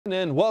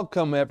And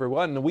welcome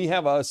everyone. We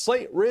have a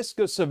slight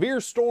risk of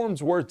severe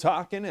storms we're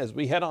talking as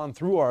we head on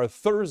through our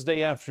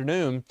Thursday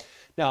afternoon.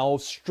 Now,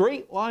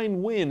 straight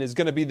line wind is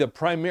going to be the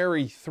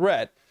primary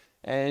threat.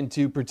 And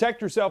to protect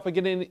yourself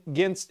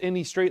against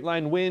any straight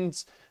line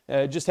winds,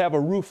 just have a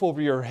roof over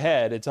your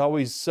head. It's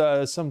always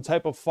some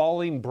type of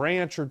falling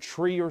branch or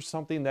tree or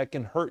something that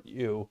can hurt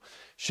you.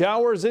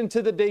 Showers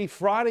into the day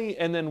Friday,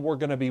 and then we're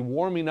going to be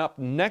warming up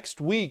next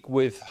week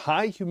with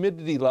high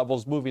humidity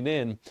levels moving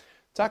in.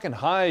 Talking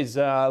highs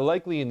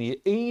likely in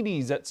the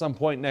 80s at some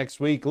point next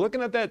week.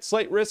 Looking at that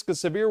slight risk of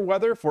severe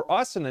weather for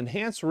us, an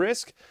enhanced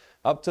risk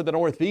up to the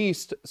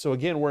northeast. So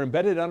again, we're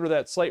embedded under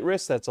that slight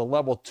risk. That's a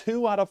level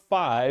 2 out of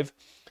 5.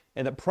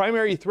 And the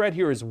primary threat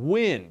here is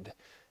wind.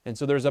 And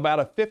so there's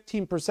about a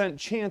 15%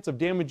 chance of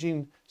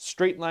damaging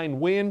straight line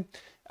wind.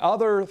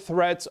 Other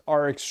threats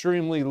are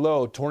extremely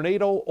low.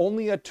 Tornado,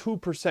 only a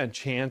 2%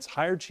 chance.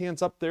 Higher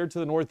chance up there to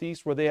the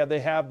northeast where they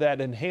have that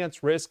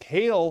enhanced risk.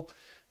 Hail,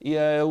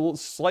 yeah,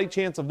 slight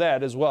chance of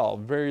that as well.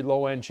 Very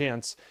low end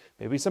chance.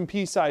 Maybe some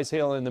pea-size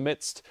hail in the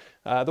midst.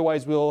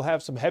 Otherwise, we'll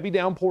have some heavy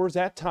downpours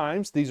at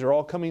times. These are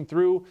all coming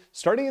through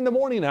starting in the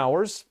morning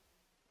hours,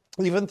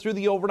 even through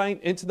the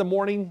overnight, into the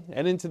morning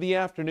and into the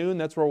afternoon.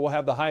 That's where we'll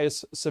have the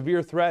highest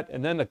severe threat.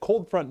 And then a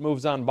cold front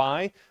moves on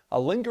by,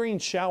 a lingering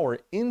shower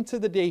into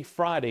the day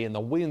Friday, and the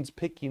winds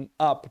picking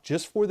up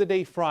just for the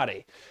day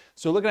Friday.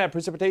 So looking at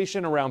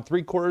precipitation around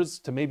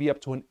 3/4 to maybe up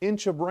to an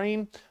inch of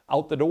rain.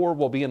 Out the door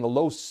will be in the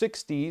low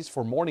 60s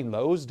for morning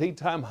lows.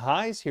 Daytime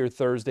highs here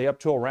Thursday up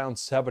to around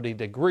 70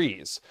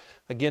 degrees.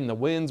 Again, the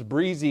winds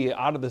breezy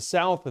out of the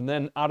south and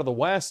then out of the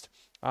west.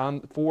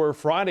 For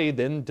Friday,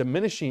 then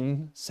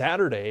diminishing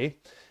Saturday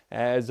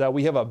as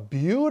we have a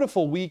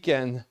beautiful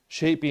weekend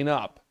shaping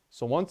up.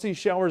 So once these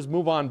showers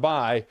move on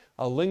by,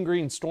 a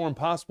lingering storm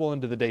possible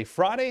into the day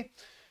Friday.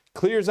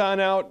 Clears on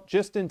out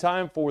just in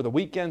time for the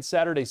weekend,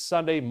 Saturday,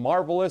 Sunday.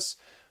 Marvelous.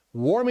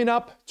 Warming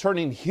up,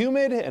 turning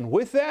humid, and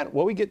with that,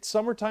 well, we get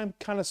summertime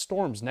kind of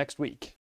storms next week.